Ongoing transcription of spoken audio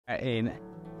In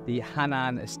the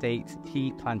Hanthana Estate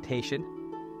tea plantation,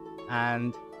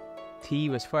 and tea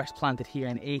was first planted here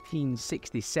in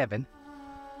 1867,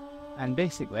 and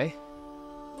basically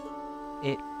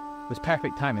it was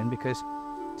perfect timing because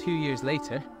 2 years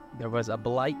later there was a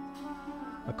blight,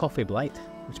 a coffee blight,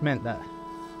 which meant that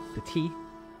the tea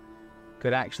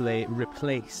could actually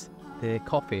replace the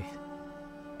coffee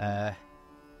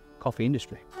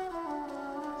industry.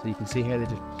 So you can see here they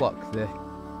just pluck the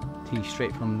tea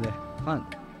straight from the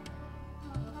plant,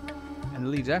 and the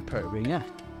leaves are pretty, yeah.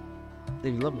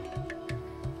 They're lovely.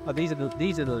 Oh, these are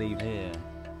the leaves. Yeah,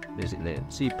 basically.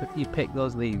 So you pick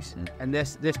those leaves, and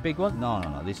this big one?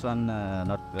 No. This one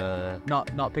not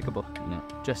pickable. No.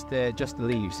 Just the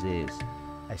leaves. Yes.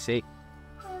 I see.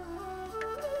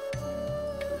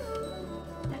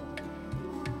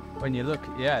 When you look,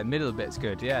 yeah, the middle bit's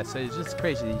good. Yeah, so it's just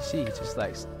crazy. You see, it's just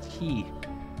like tea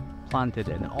planted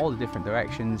in all the different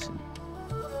directions,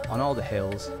 on all the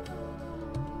hills,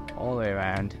 all the way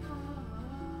around.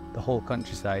 The whole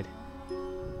countryside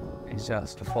is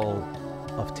just full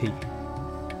of tea.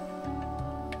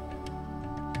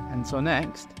 And so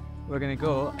next, we're going to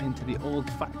go into the old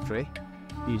factory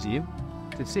museum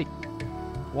to see.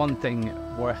 One thing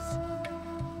worth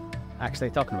actually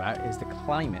talking about is the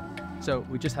climate. So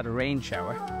we just had a rain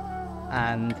shower,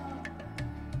 and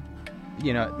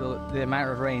you know, the amount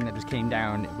of rain that just came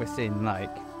down within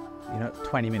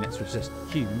 20 minutes was just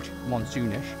huge,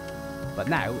 monsoonish. But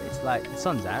now it's like the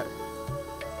sun's out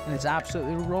and it's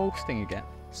absolutely roasting again.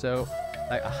 So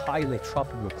like a highly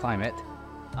tropical climate,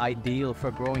 ideal for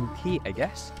growing tea, I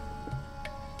guess.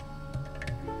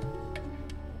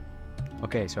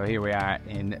 Okay, so here we are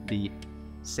in the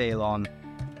Ceylon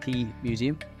Tea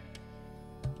Museum,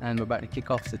 and we're about to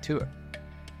kick off the tour.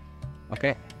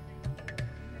 Okay.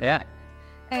 Yeah.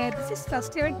 This is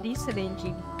first ever diesel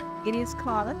engine. It is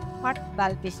called hot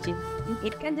bulb engine.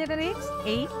 It can generate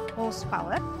 8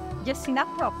 horsepower, just enough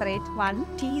to operate one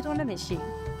tea roller machine.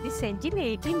 This engine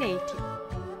 1880.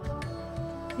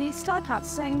 The start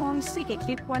Hudson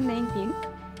equipped one engine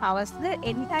powers the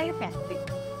entire factory.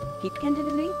 It can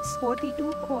generate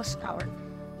 42 horsepower.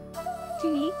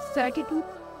 Tea 32.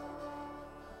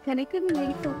 Connected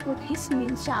made to put his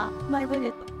main shaft by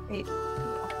the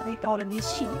operate all of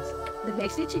these sheets. The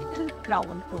message is to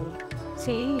ground hole.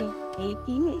 Say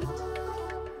 1880.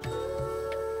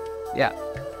 Yeah.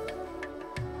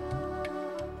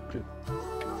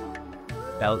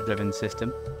 Belt-driven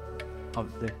system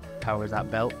of the powers that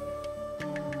belt.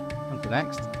 On to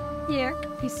next. Here,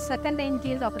 his second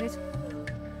engine operates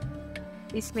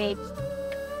this way.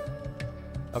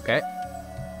 Okay.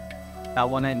 That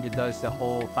one engine does the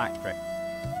whole factory.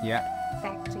 Yeah.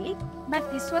 Factory,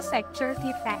 but this was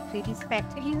actually factory. This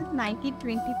factory is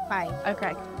 1925.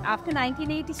 Okay. After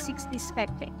 1986, this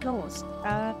factory closed,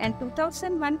 and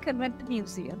 2001 converted to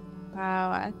museum.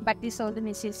 But this all the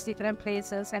machines different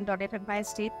places and donated by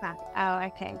state bank.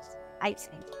 Okay. I see.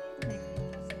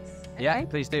 Yeah, Okay.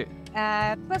 please do.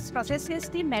 First process is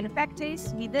the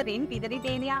manufacturers withering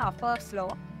area upper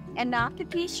floor, and after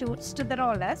tea shoots to the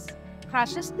rollers,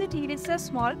 crushes the tea with a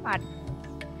small part.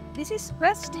 This is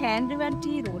first hand-driven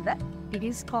tea roller. It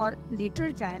is called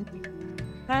Little Giant.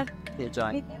 Little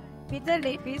Giant. With the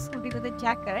lid is put into the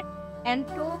jacket, and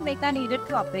 2 mecha needed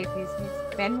to operate this.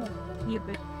 When you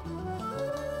could.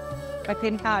 But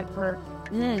in hard work.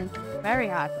 Very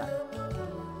hard work.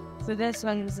 So this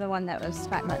one is the one that was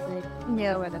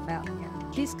near where the bell.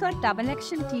 This is called double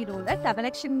action tea roller. Double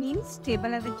action means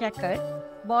stable as a jacket.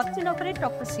 Both can operate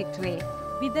opposite way.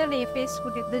 With the lay face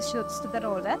put in the shoots to the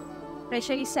roller.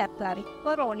 Pressure is applied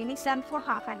for rolling is done for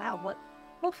half an hour.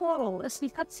 For 4 hours, we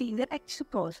can see the actual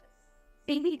process.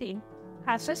 Reading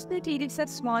crushes the tea is a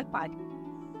small part.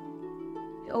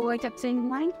 Over the same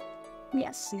mind?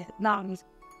 Yes,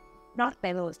 not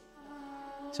bellows.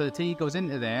 So the tea goes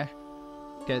into there,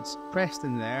 gets pressed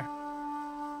in there,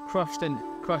 crushed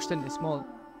into small.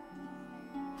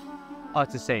 Oh,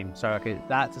 it's the same. Sorry, okay,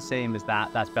 that's the same as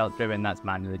that. That's belt driven. That's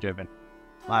manually driven.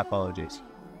 My apologies.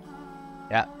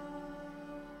 Yeah.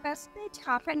 First stage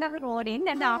half an hour rolling,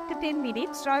 and after 10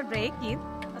 minutes, draw break in.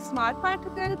 A small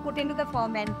particle put into the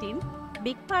fermenting.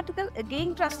 Big particle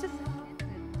again crushed.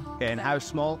 Okay, and how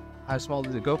small? How small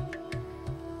does it go?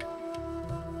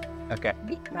 Okay.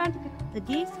 Big particle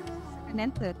again and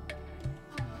then third.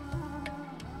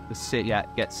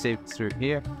 It gets sieved through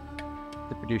here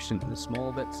to produce into the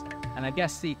small bits. And I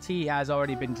guess the tea has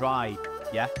already been dried,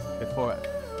 yeah, before it.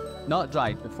 Not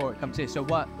dried before it comes in. So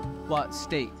what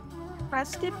state?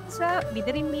 First step is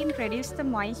withering mean reduce the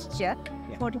moisture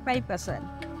 45%,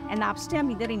 and upstairs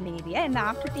withering area, and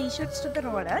after tea shoots to the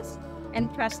rollers,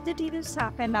 and crush the tea leaves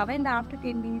half an hour, and after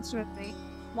 10 minutes to drain.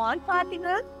 Small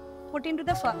particles put into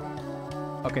the ferment.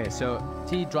 Okay, so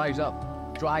tea dries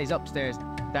upstairs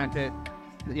down to,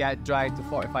 dried to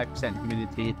 45%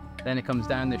 humidity. Then it comes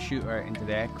down the shooter into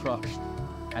there, crushed,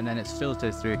 and then it's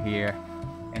filtered through here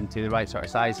into the right sort of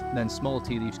size. Then small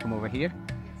tea leaves come over here.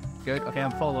 Good. Okay,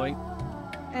 I'm following.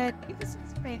 This is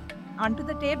spread onto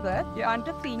the table,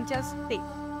 onto 3 inches thick.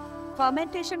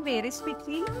 Fermentation varies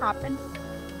between half and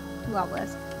 2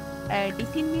 hours.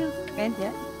 Different milk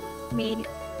blender made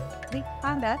with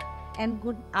color and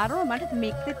good aroma to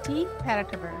make the tea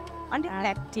palatable. On the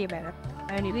black tea barrel.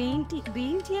 And green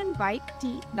tea and white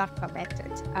tea not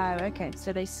fermented. Okay,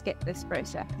 so they skip this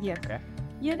process. Yeah. Okay.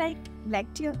 You like black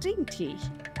tea or green tea?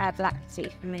 Black tea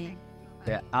for me.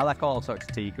 Yeah, I like all sorts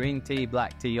of tea. Green tea,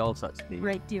 black tea, all sorts of tea.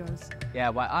 Great deals. Yeah,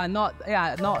 not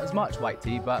as much white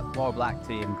tea, but more black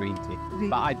tea and green tea.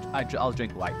 But I'll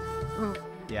drink white.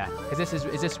 Yeah, because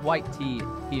is this white tea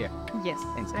here? Yes,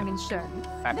 Inside. I mean sure.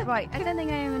 Okay. White. I don't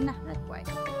think I even know that white.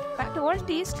 But all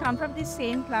teas come from the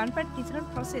same plant, but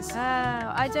different process.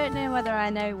 I don't know whether I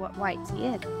know what white tea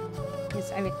is.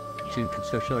 Yes, I mean.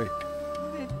 So sure.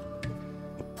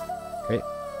 Okay,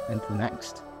 into the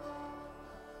next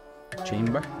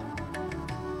chamber.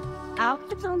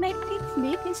 After fermenting,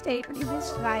 leaf is taken in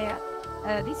this dryer.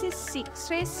 This is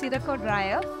 6-way Sirocco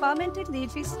dryer. Fermented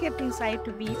leaf is kept inside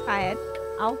to be fired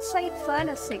outside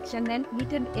furnace section and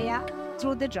heated air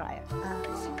through the dryer.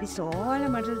 This is all a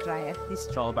metal dryer. This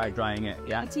It's all about drying it,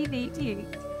 yeah? 1888.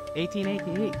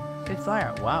 1888. Good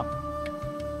fire. Wow.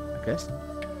 I guess.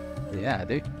 Yeah, I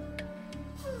do.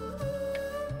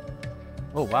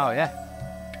 Oh, wow, yeah.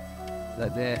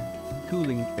 Like the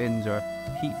cooling fins or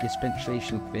heat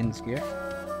dispensation fins here.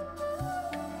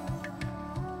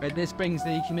 But this brings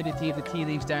the humidity of the tea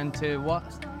leaves down to what?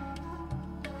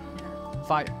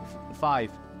 5.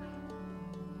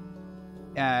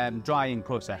 Drying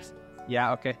process.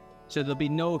 Yeah, okay. So there'll be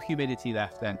no humidity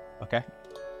left then, okay?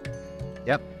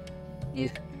 Yep.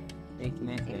 Yeah.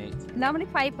 1888. Normally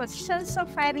 5 positions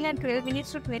of firing at 12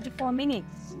 minutes to 24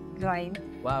 minutes drying.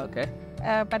 Wow, okay.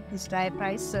 But this dry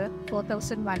price,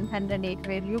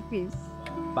 4,108 rupees.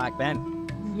 Back then.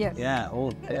 Yes. Yeah,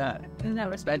 old. Yeah. No,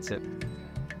 Expensive.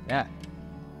 Yeah.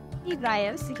 tea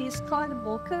dryers, it is called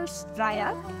Walker's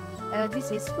dryer.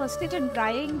 This is posted in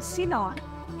drying Ceylon.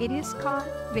 It is called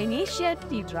Venetian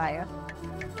tea dryer.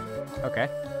 Okay.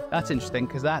 That's interesting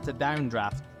because that's a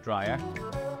downdraft dryer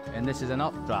and this is an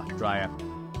updraft dryer.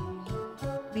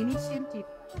 Venetian tea.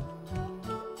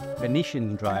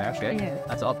 Venetian dryer, okay. Yeah.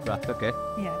 That's updraft, okay.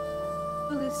 Yeah.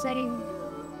 So the same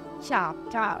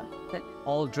sharp tower.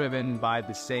 All driven by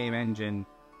the same engine.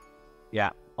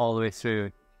 Yeah, all the way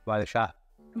through by the shaft.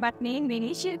 But name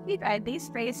Venetian tea dryer, these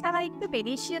sprays are like the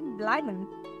Venetian diamond.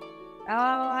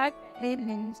 Oh,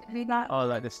 Oh,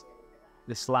 like this,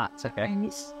 the slats, okay.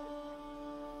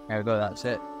 There we go, that's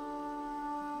it.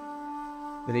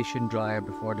 Venetian dryer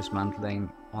before dismantling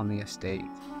on the estate.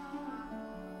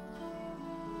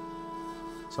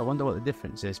 So I wonder what the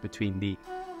difference is between the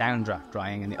downdraft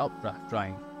drying and the updraft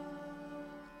drying.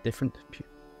 Different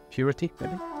purity,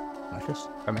 maybe? Like this,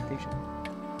 fermentation.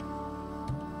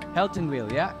 Pelton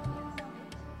wheel, yeah?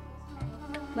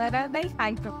 But they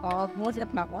find for all most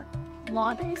of my one.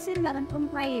 Water is in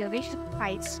my wish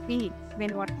 5 speed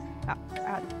when what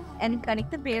and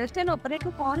connect the belt and operate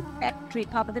upon factory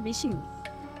top of the machine.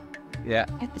 Yeah.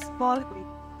 At the small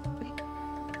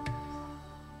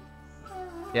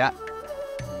Yeah.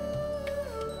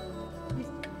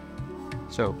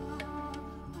 So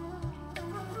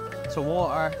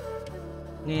water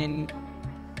in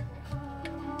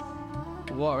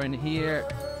here,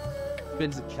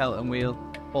 spins the Kelton wheel,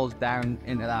 pulls down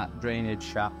into that drainage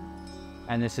shaft,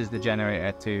 and this is the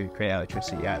generator to create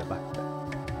electricity out the back of it.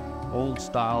 Old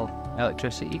style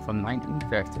electricity from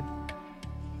 1930.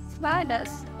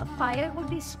 furnace, a fire would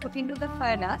be put into the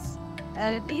furnace.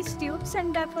 These tubes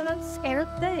and funnels help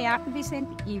the air to be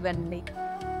sent evenly.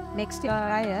 Next to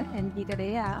fire and heated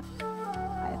air.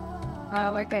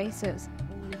 Our cases.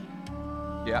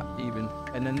 Yeah, even.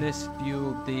 And then this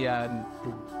fueled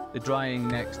the drying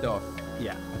next door.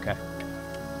 Yeah, okay.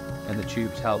 And the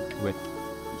tubes help with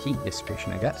heat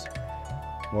dissipation, I guess.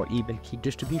 More even heat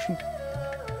distribution.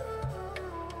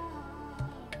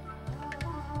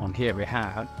 On here we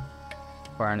have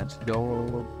furnace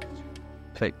door,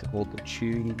 plate to hold the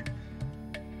tube.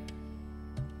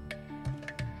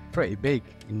 Pretty big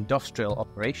industrial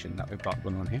operation that we've got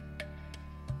going on here.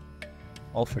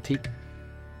 All for tea.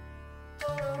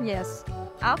 Yes.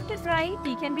 After drying,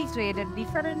 tea can be graded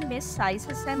different mesh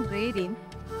sizes and grading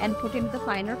and put into the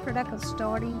final product of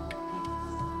storing.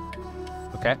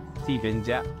 Okay. Tea bins,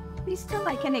 yeah. Please still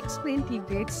I can explain tea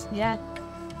grades. Yeah.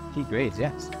 Tea grades,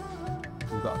 yes.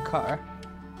 We've got a cutter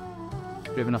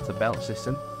driven off the belt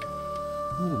system.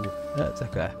 Ooh, that's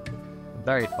like a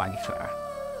very fine cutter.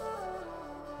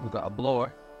 We've got a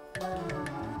blower.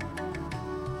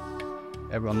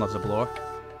 Everyone loves a blower.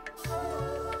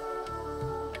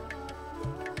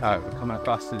 Alright, we're coming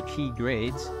across to the tea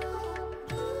grades.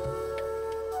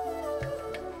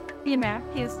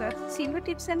 Here's the silver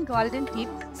tips and golden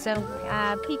tips. So,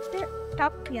 pick the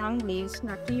top young leaves,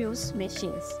 not to use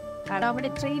machines. Over the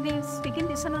 3 leaves, we can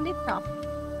listen on the top.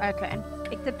 Okay.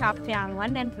 Pick the top young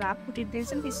one and put it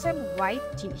this and this is white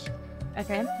tea.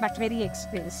 Okay, but very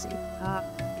expensive.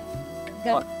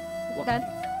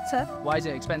 Sir? Why is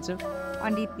it expensive?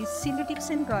 Only the silver tips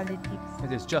and golden tips.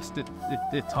 It is just the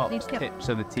top tips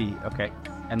of the tea, okay.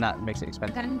 And that makes it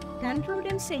expensive. Gunpowder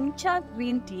and sencha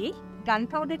green tea.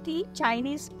 Gunpowder tea,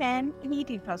 Chinese pan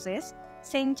heating process.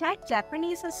 Sencha,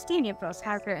 Japanese steaming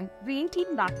process. Green tea,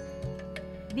 not.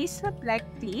 These are black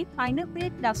tea, finer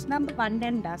grade dust number 1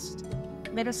 and dust.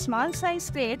 There are small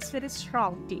size grades, very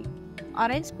strong tea.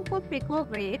 Orange pekoe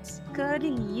grades,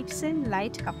 curly leaves and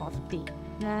light cup of tea.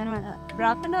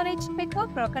 Broken orange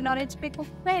pekoe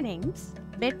pairings,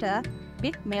 better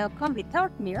with milk or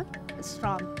without milk,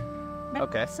 strong.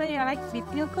 Okay. So you like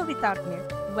with milk or without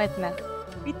milk? With milk.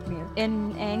 With milk.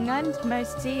 In England,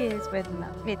 most tea is with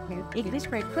milk. English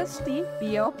breakfast tea,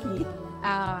 BOP.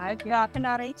 Broken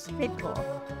orange pekoe.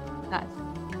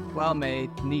 Well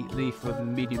made, neat leaf with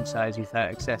medium size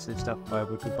without excessive stuff by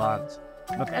would be balance.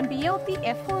 Okay. And BOP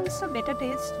F also better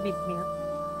taste with milk.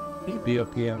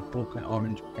 BOP and broken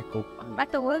orange pekoe.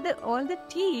 But all the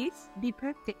teas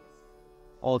different taste.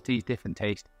 All teas different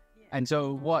taste. Yeah. And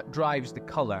so what drives the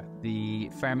colour? The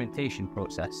fermentation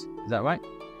process. Is that right?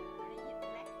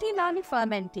 Tea not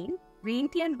fermenting, green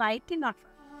tea and white tea not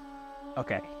fermenting.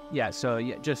 Okay. Yeah, so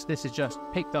this is just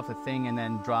picked off a thing and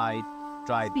then dried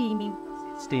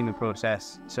steaming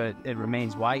process, so it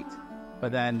remains white,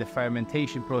 but then the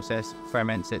fermentation process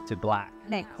ferments it to black.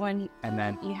 Like when and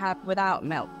then you have without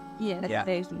milk. Yeah.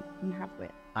 You have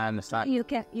with. I understand.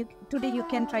 Today you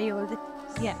can try all the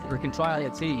We can try all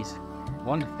your teas.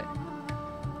 Wonderful.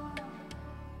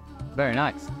 Very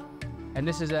nice. And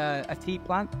this is a tea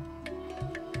plant?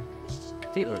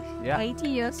 Tea bush, yeah. 80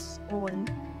 years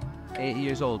old. 80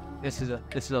 years old. This is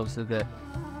also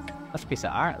that's a piece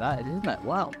of art, that isn't it?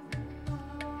 Wow.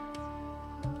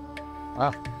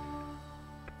 Wow.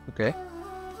 Okay.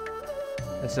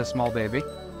 This is a small baby.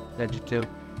 Vegetable.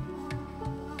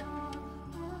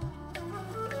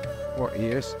 40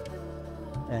 years.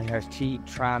 And there's tea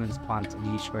transplant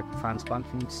used for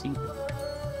transplanting seed.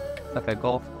 Like a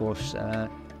golf course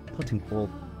putting hole.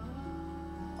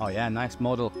 Oh yeah, nice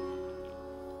model.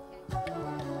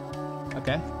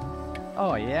 Okay.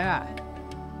 Oh yeah.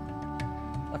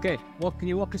 Okay, can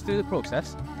you walk us through the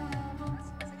process?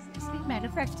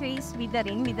 Manufacturers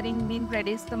withering means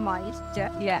reduce the moisture.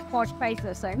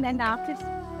 45%. And after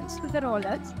it's to the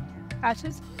rollers,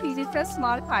 ashes pieces are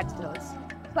small particles.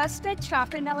 First at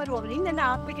sharpen our rolling and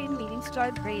after it means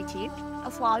to break it.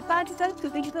 A small particle to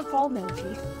be the form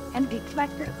and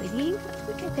reflect the beginning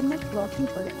we can make working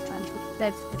for it.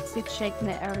 That's it shaking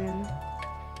the area.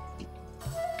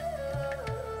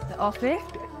 The office.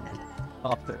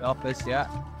 Office, yeah.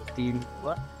 Steam.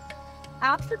 What?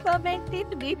 After fermenting,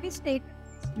 the baby state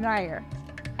dryer.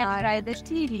 And dry the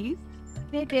tea leaf,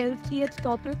 they will see its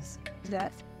topics,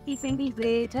 thus keeping it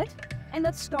weighted and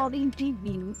the storing tea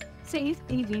bin. Safe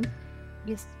tea bin.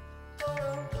 Yes.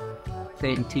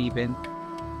 Same tea bin.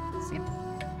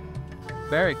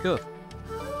 Very cool.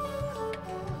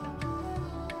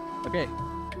 Okay.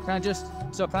 Can I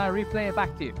replay it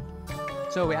back to you?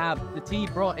 So we have the tea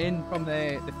brought in from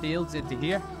the fields into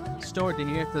here, stored in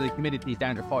here till the humidity is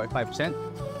down to 45%.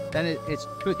 Then it's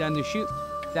put down the chute,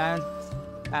 down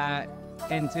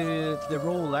into the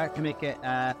roller to make it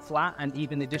flat and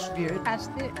evenly distributed. As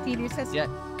the tea juices. Yeah,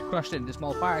 crushed it into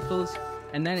small particles,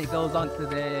 and then it goes onto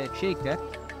the shaker,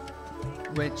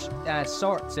 which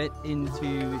sorts it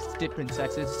into different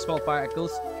sizes, small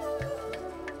particles.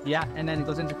 Yeah, and then it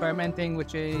goes into fermenting,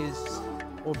 which is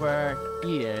over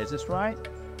here. Is this right?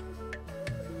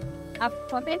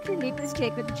 Fermenting liquid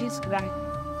cake with juice grind.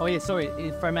 Oh yeah, sorry.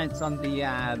 It ferments on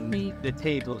the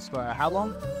tables for how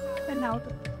long? An hour.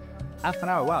 Half an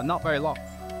hour. Wow, not very long.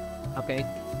 Okay.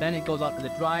 Then it goes on to the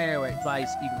dryer where it dries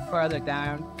even further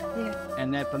down. Yeah.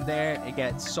 And then from there it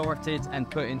gets sorted and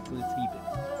put into the tea bin.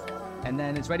 And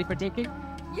then it's ready for drinking?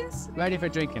 Yes. Ready for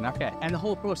drinking. Okay. And the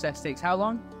whole process takes how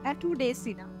long? 2 days,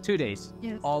 you know. 2 days.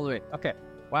 Yes. All the way. Okay.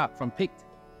 Wow. From picked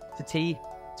to tea,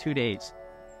 2 days.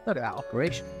 Look at that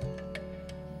operation.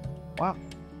 Wow.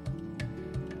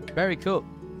 Very cool.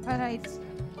 Alright.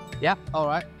 Yeah, all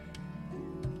right.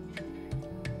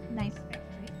 Nice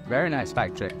factory. Very nice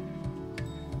factory.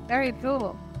 Very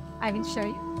cool. I will show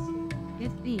you.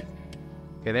 It's these.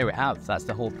 Okay, there we have. That's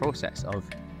the whole process of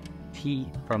tea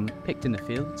from picked in the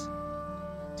fields,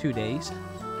 2 days,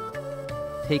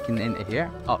 taken into here,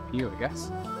 up here I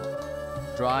guess,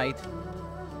 dried,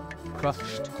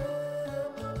 crushed,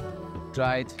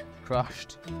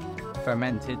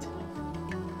 fermented,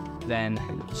 then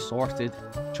sorted,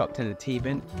 chucked in the tea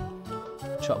bin,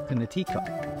 chucked in the teacup.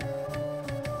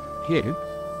 Here,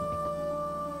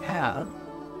 we have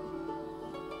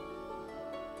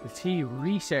the Tea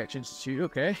Research Institute,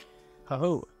 okay.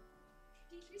 Oh,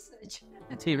 Research.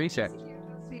 tea research.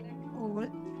 Oh,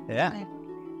 Yeah,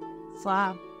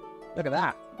 wow. look at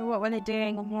that. What were they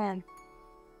doing again?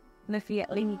 Looking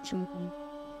at lineage and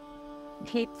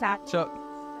keep that. So,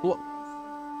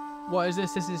 what is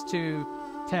this? This is to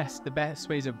test the best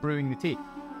ways of brewing the tea.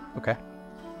 Okay.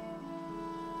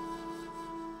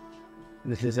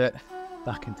 This is it.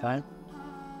 Back in time.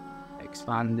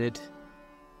 Expanded.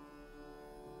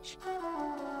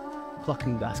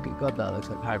 Plucking basket. God, that looks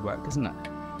like hard work, doesn't it?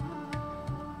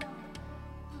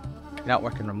 You're not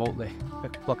working remotely,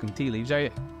 plucking tea leaves, are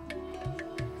you?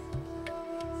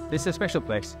 This is a special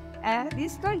place.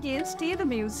 This called James Taylor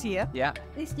Museum. Yeah.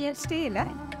 This James Taylor,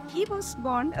 he was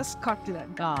born in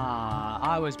Scotland. Ah,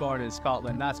 I was born in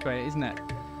Scotland. That's great, isn't it?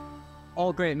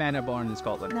 All great men are born in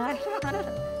Scotland.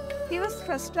 He was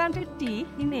first planted tea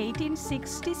in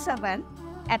 1867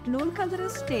 at Loolecondera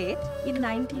Estate in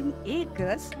 19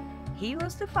 acres. He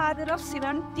was the father of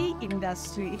Ceylon tea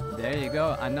industry. There you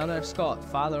go, another Scot,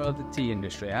 father of the tea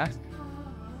industry, huh?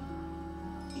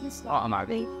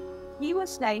 Automatic. He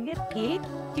was died at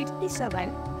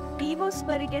 857. He was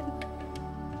buried in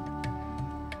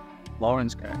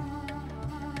Lawrence Kirk.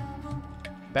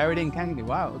 Buried in Kennedy,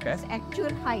 wow, okay. his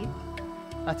actual height.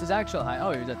 That's his actual height.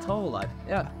 Oh, he was a tall lad.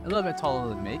 Yeah, a little bit taller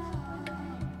than me.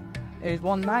 He's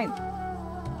 1'9".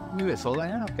 A bit taller,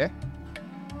 yeah, okay.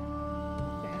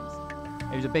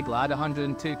 He was a big lad,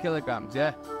 102 kilograms,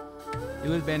 yeah. He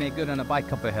would have been good on a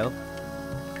bike up a hill.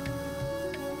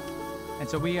 And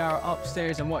so we are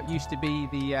upstairs in what used to be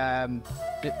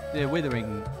the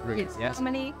withering room, yes? How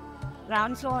many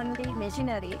grounds on the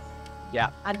machinery? Yeah.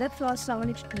 Other floors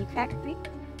some tea factory.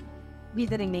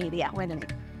 Withering area. Withering.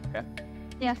 Okay.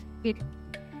 Yeah, good.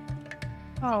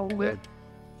 Oh, Good.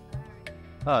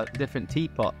 Oh, different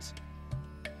teapots.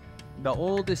 The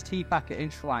oldest tea packet in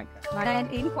Sri Lanka.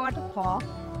 and in quarter four,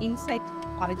 inside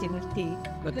original tea.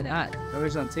 Look at that,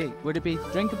 original tea. Would it be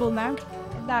drinkable now?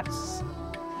 That's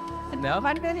No.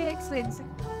 one very expensive.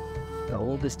 The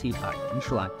oldest tea packet in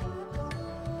Sri Lanka.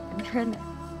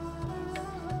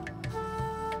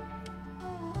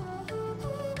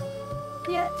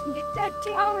 Yeah, that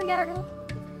tea. Oh, yeah.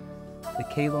 The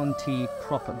Ceylon Tea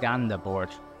Propaganda Board.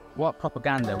 What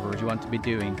propaganda would you want to be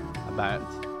doing about?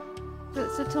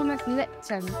 So Thomas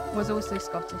Lipton was also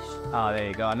Scottish. Oh, there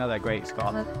you go, another great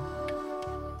Scot.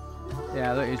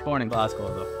 Yeah, look, he was born in Glasgow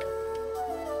though.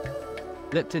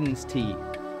 Lipton's tea.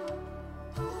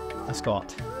 A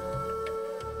Scot.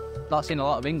 Not seen a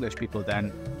lot of English people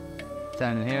down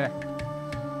in here.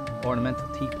 Ornamental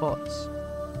teapots.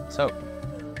 So,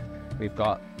 we've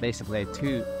got basically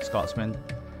two Scotsmen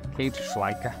came to Sri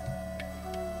Lanka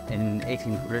in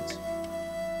 1800s,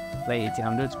 late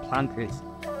 1800s, planted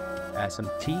some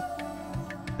tea,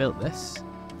 built this,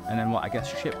 and then what I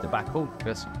guess shipped it back home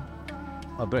because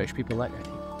British people like their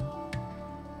tea.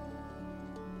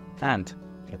 And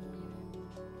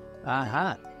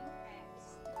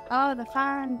Oh, the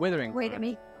fan. withering. Wait a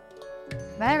minute.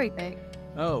 Very big.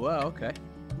 Oh wow, okay.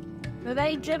 Were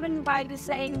they driven by the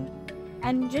same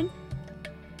engine?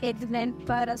 It's meant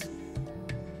for us.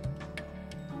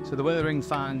 So the withering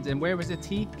fans, and where was the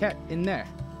tea kept? In there?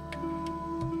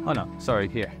 Oh no, sorry,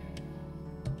 here.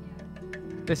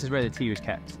 This is where the tea was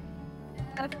kept.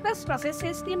 The first process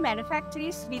is the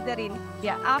manufacturer's withering.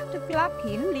 Yeah, after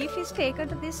plucking, leaf is taken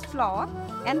to this floor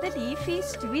and the leaf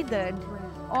is withered.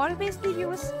 Always they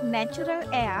use natural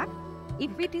air.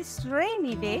 If it is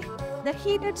rainy day, the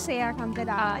heated air from the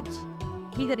large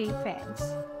withering fans.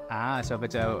 Ah, so if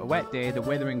it's a wet day, the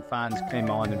withering fans came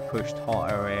on and pushed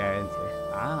hotter air into it.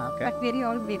 Ah, okay. But very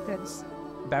old methods.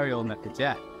 Very old methods,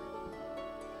 yeah.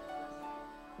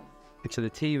 So the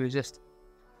tea was just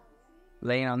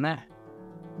laying on there.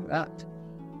 Look at that.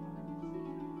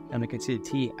 And we can see the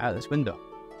tea out this window.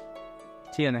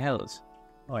 Tea on the hills.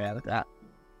 Oh yeah, look at that.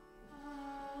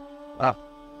 Wow.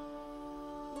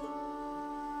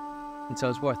 And so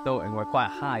it's worth noting we're quite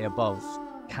high above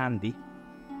Kandy,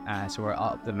 So we're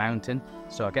up the mountain.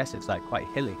 So I guess it's like quite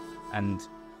hilly and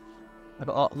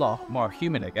a lot more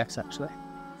humid, I guess, actually.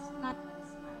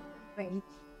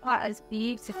 Oh, it's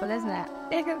beautiful, isn't it?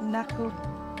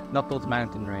 Knuckles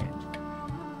Mountain Range.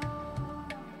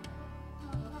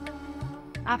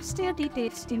 I've still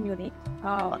tasting unique.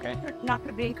 Oh, Okay. Not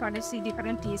really going to see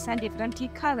different teas and different tea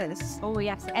colors. Oh,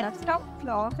 yes. And at the top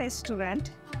floor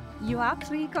restaurant, you have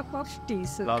 3 cups of tea.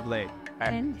 So Lovely.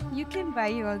 and you can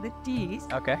buy all the teas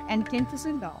Okay. and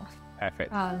 10% off.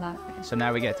 Perfect. Oh, love it. So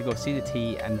now we get to go see the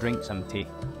tea and drink some tea.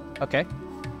 Okay.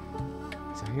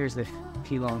 So here's the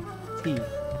Ceylon tea.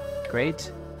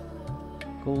 Grades.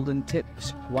 Golden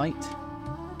tips, white.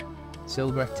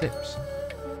 Silver tips.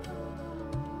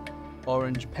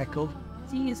 Orange peckle.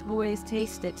 Tea is always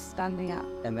tasted standing up.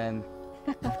 And then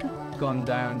gone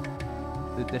down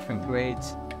the different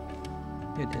grades.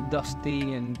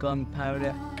 Dusty and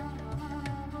gunpowder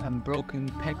and broken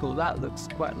peckle. That looks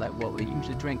quite like what we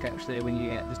usually drink actually when you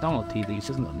get this normal tea leaves,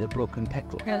 doesn't it? The broken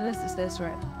peckle. Yeah, this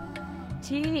right.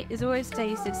 Tea is always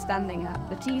tasted standing up.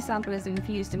 The tea sample is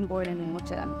infused in boiling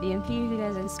water. The infusion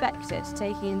is inspected,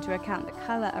 taking into account the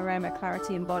colour, aroma,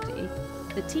 clarity and body.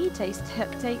 The tea taster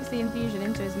takes the infusion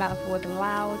into his mouth with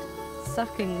loud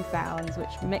sucking sounds, which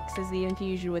mixes the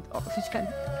infusion with oxygen,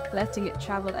 letting it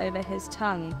travel over his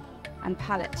tongue and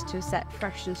palate to set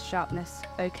freshness, sharpness,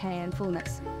 bouquet and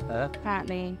fullness.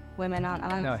 Apparently, women aren't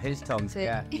allowed No, his tongue. to.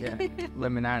 Yeah.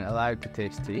 Women aren't allowed to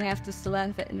taste tea. You have to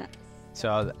learn fit in that.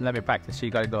 So let me practice. So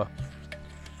you got to go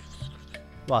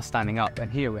while standing up. And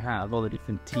here we have all the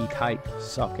different tea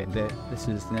types. Okay, this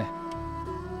is the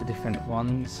different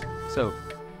ones. So,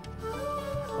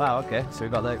 wow, okay. So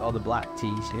we've got like all the black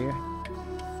teas here.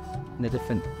 And the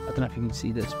different, I don't know if you can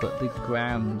see this, but the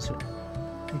grounds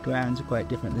are quite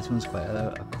different. This one's quite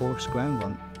a coarse ground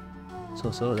one.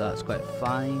 So that's quite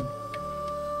fine.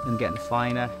 And getting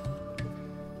finer.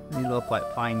 These look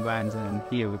like fine grounds. And then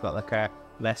here we've got like a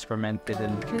less fermented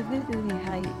and... Because this is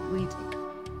how we do.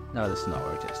 No, this is not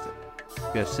where I tested.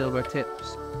 We have silver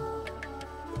tips.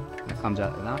 That comes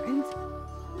out of that.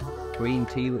 Green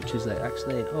tea, which is like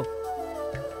actually,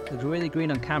 it's really green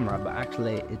on camera, but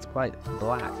actually it's quite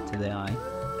black to the eye.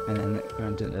 And then it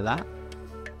turns into that.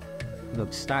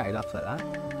 Look, started off like that.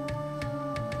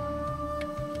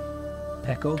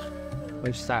 Peckle,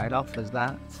 which started off as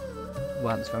that.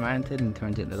 Once fermented and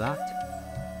turned into that.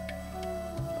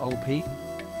 OP.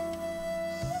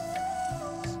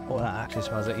 Oh, that actually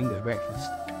smells like English breakfast.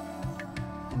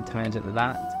 And turns into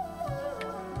that.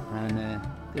 And a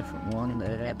different one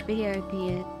there.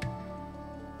 B.O.P.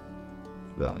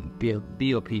 Well,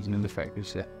 BOP's in the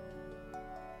breakfast.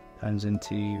 Turns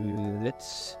into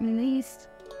this. These.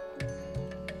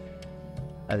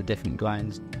 The different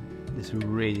grinds. This is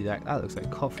really dark. That looks like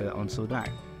coffee, that one's so dark.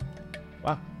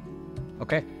 Wow.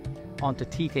 Okay, on to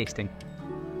tea tasting.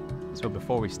 So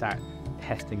before we start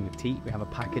testing the tea, we have a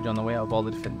package on the way of all the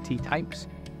different tea types.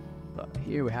 But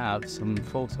here we have some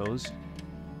photos,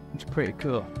 which are pretty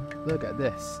cool. Look at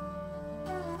this.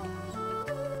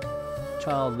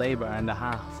 Child labour and a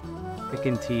half,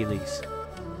 picking tea leaves.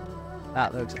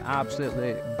 That looks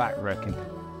absolutely backbreaking.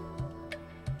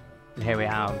 And here we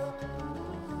have,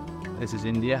 this is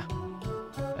India,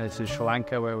 and this is Sri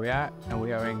Lanka where we are, and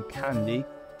we are in Kandy,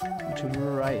 which is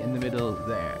right in the middle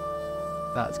there.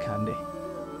 That's Kandy.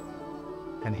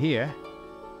 And here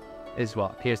is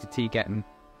what? Here's the tea getting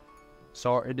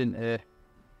sorted into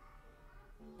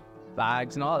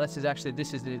bags and all. This is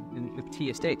the tea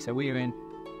estate. So we are in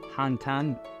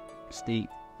Hanthana estate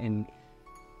in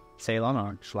Ceylon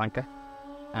or Sri Lanka,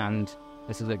 and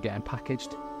this is it getting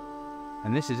packaged,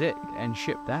 and this is it getting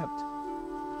shipped out.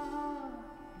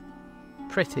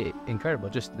 Pretty incredible,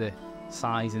 just the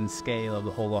size and scale of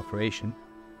the whole operation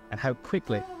and how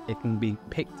quickly it can be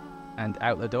picked and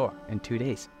out the door in 2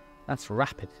 days. That's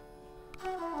rapid.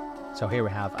 So here we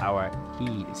have our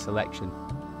tea selection.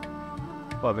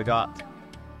 What have we got?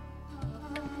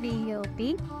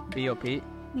 BOP, BOP.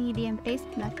 medium taste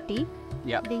black tea.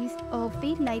 Yep. This is OP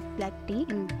light black tea.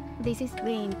 This is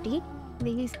green tea.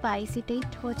 This is spicy tea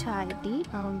or chai tea.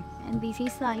 And this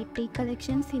is light tea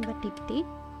collection silver tip tea.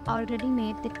 Already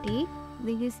made the tea.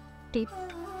 This is tip.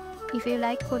 If you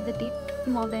like, put the tip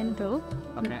more than two.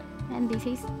 Okay. And this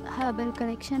is herbal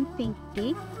collection pink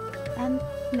tea and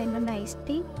lemon iced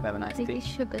tea. Lemon iced This tea. is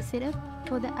sugar syrup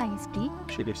for the iced tea.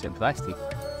 Sugar simple iced tea.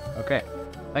 Okay.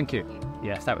 Thank you.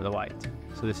 Yeah, start with the white.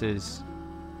 So this is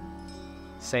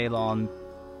Ceylon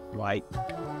white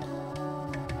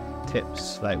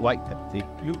tips, like white tip tea.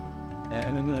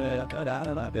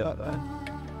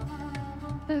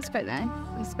 That's quite nice.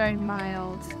 It's very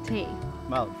mild tea.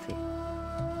 Well,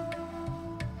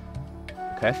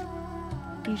 Okay,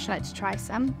 You should like to try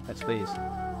some. let's please.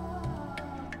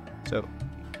 So,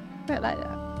 Bit like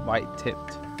that. white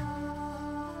tipped,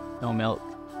 no milk.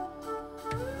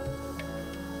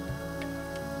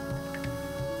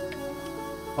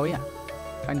 Oh yeah,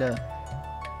 kind of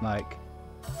like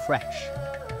fresh.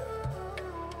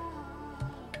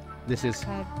 This is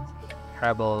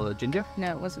herbal ginger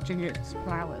No, it wasn't ginger, it's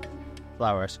flowers.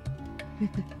 flowers.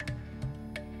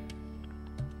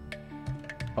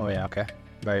 Oh yeah, okay,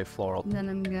 very floral. And then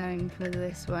I'm going for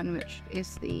this one, which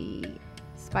is the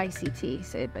spicy tea.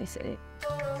 So basically,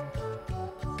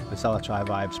 Masala chai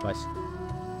vibe spice.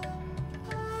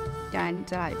 down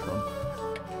delightful.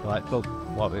 Delightful.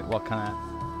 What kind of?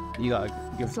 You gotta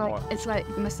give It's us more. like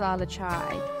masala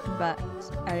chai, but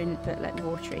like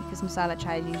watery, because masala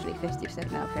chai is usually 50%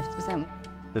 milk, 50%.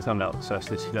 There's no milk, so it's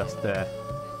just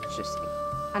It's just,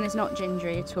 and it's not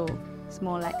gingery at all. It's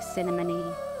more like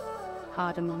cinnamony,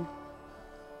 cardamom.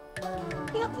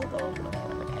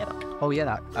 oh yeah,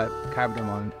 that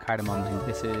cardamom. And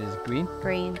this is green.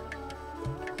 Green.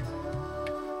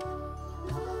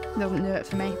 Doesn't do it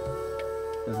for me.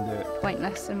 Doesn't do it.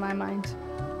 Pointless in my mind.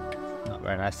 Not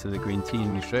very nice to the green tea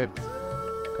in your strip.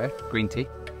 Okay, green tea.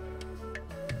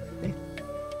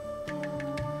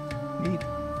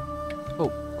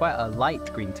 Oh, quite a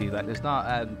light green tea. Like there's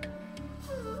not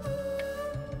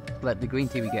like the green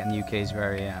tea we get in the UK is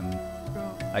very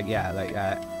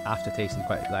aftertaste is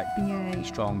quite like Yeah.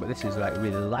 strong, but this is like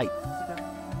really light.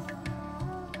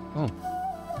 Oh,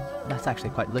 that's actually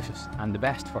quite delicious and the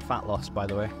best for fat loss, by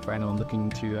the way. For anyone looking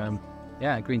to,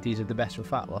 green teas are the best for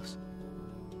fat loss.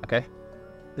 Okay,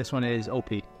 this one is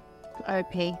OP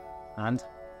OP. and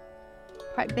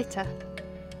Quite bitter.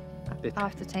 Bitter.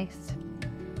 Aftertaste.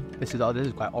 this is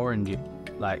quite orangey.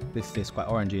 Like this is quite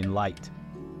orangey and light,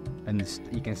 and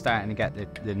you can start to get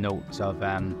the notes of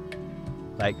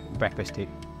like breakfast tea.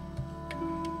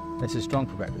 This is strong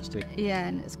for breakfast tea. Yeah,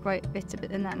 and it's quite bitter, but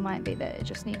then that might be that it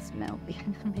just needs milk.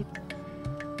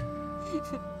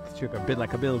 Sugar, a bit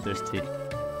like a builder's tea.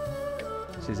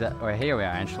 So or here we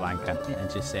are in Sri Lanka, and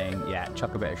just saying, yeah,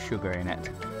 chuck a bit of sugar in it.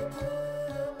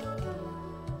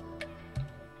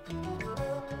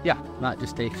 Yeah, that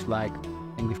just tastes like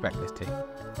English breakfast tea.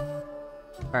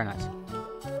 Very nice.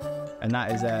 And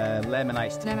that is a lemon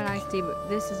iced tea. Lemon iced tea, but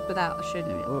this is without the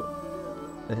sugar. Oh,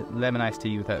 the lemon iced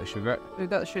tea without the sugar. We've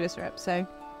got the sugar syrup, so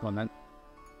Come on then.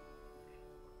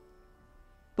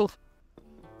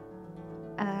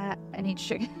 I need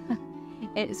sugar.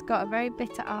 It's got a very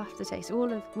bitter aftertaste.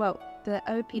 The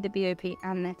OP, the BOP,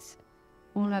 and this,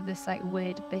 all have this like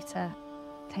weird bitter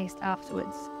taste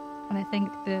afterwards. And I think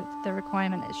the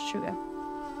requirement is sugar.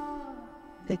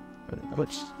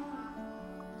 Which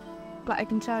But I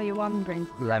can tell you one drink.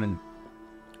 lemon?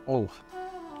 Oh,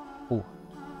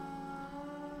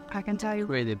 I can tell you.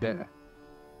 really bitter.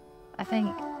 I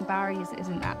think Barry's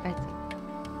isn't that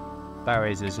bitter.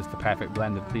 Barry's is just the perfect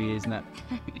blend of tea, isn't it?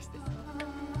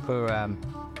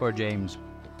 Poor James.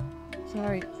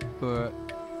 Sorry. Poor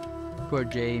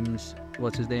James.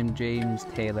 What's his name? James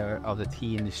Taylor of the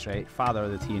tea industry, father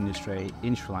of the tea industry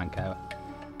in Sri Lanka,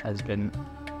 has been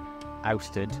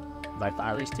ousted by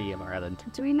Irish tea of Ireland.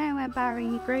 Do we know where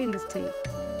Barry grew his tea?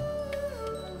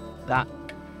 That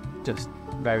just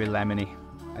very lemony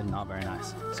and not very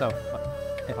nice. So,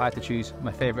 if I had to choose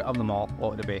my favourite of them all,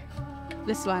 what would it be?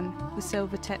 This one, the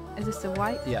silver tip. Is this the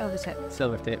white? Yeah. Silver tip.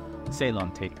 Silver tip,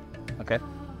 Ceylon tea. Okay.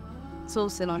 It's all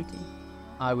Ceylon tea.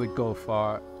 I would go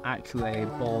for actually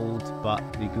bold, but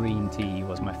the green tea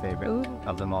was my favourite Ooh.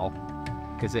 of them all,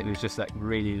 because it was just like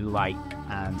really light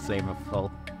and flavourful,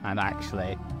 and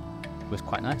actually was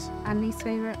quite nice. And least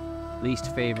favourite?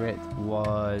 Least favourite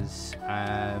was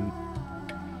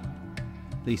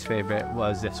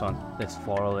this one, this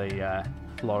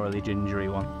florally gingery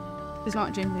one. It's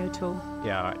not ginger at all.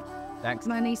 Yeah, alright. Thanks.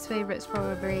 My least favourite's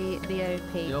probably the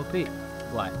The OP. OP.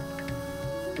 Why?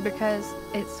 Because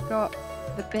it's got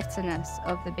the bitterness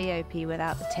of the BOP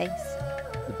without the taste.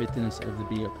 The bitterness of the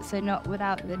beer. So not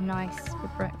without the nice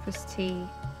breakfast tea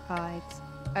vibes.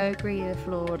 I agree the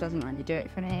floral doesn't really do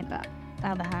it for me, but the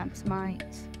other herbs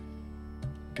might.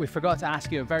 We forgot to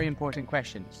ask you a very important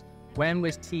question. When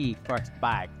was tea first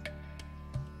bagged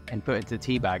and put into the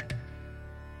tea bag?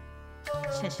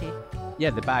 Shashi. Yeah,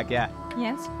 the bag, yeah.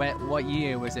 Yes. What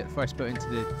year was it first put into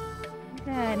the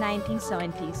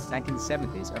 1970s.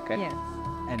 1970s? Okay.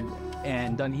 Yeah.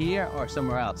 And done here or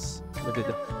somewhere else?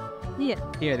 Yeah.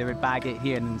 Here, they would bag it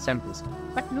here in the 70s.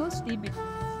 But mostly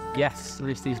Yes,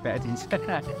 Lucy's better.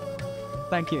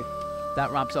 Thank you. That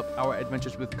wraps up our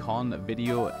Adventures with Con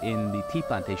video in the tea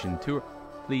plantation tour.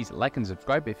 Please like and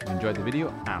subscribe if you enjoyed the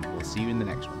video, and we'll see you in the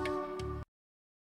next one.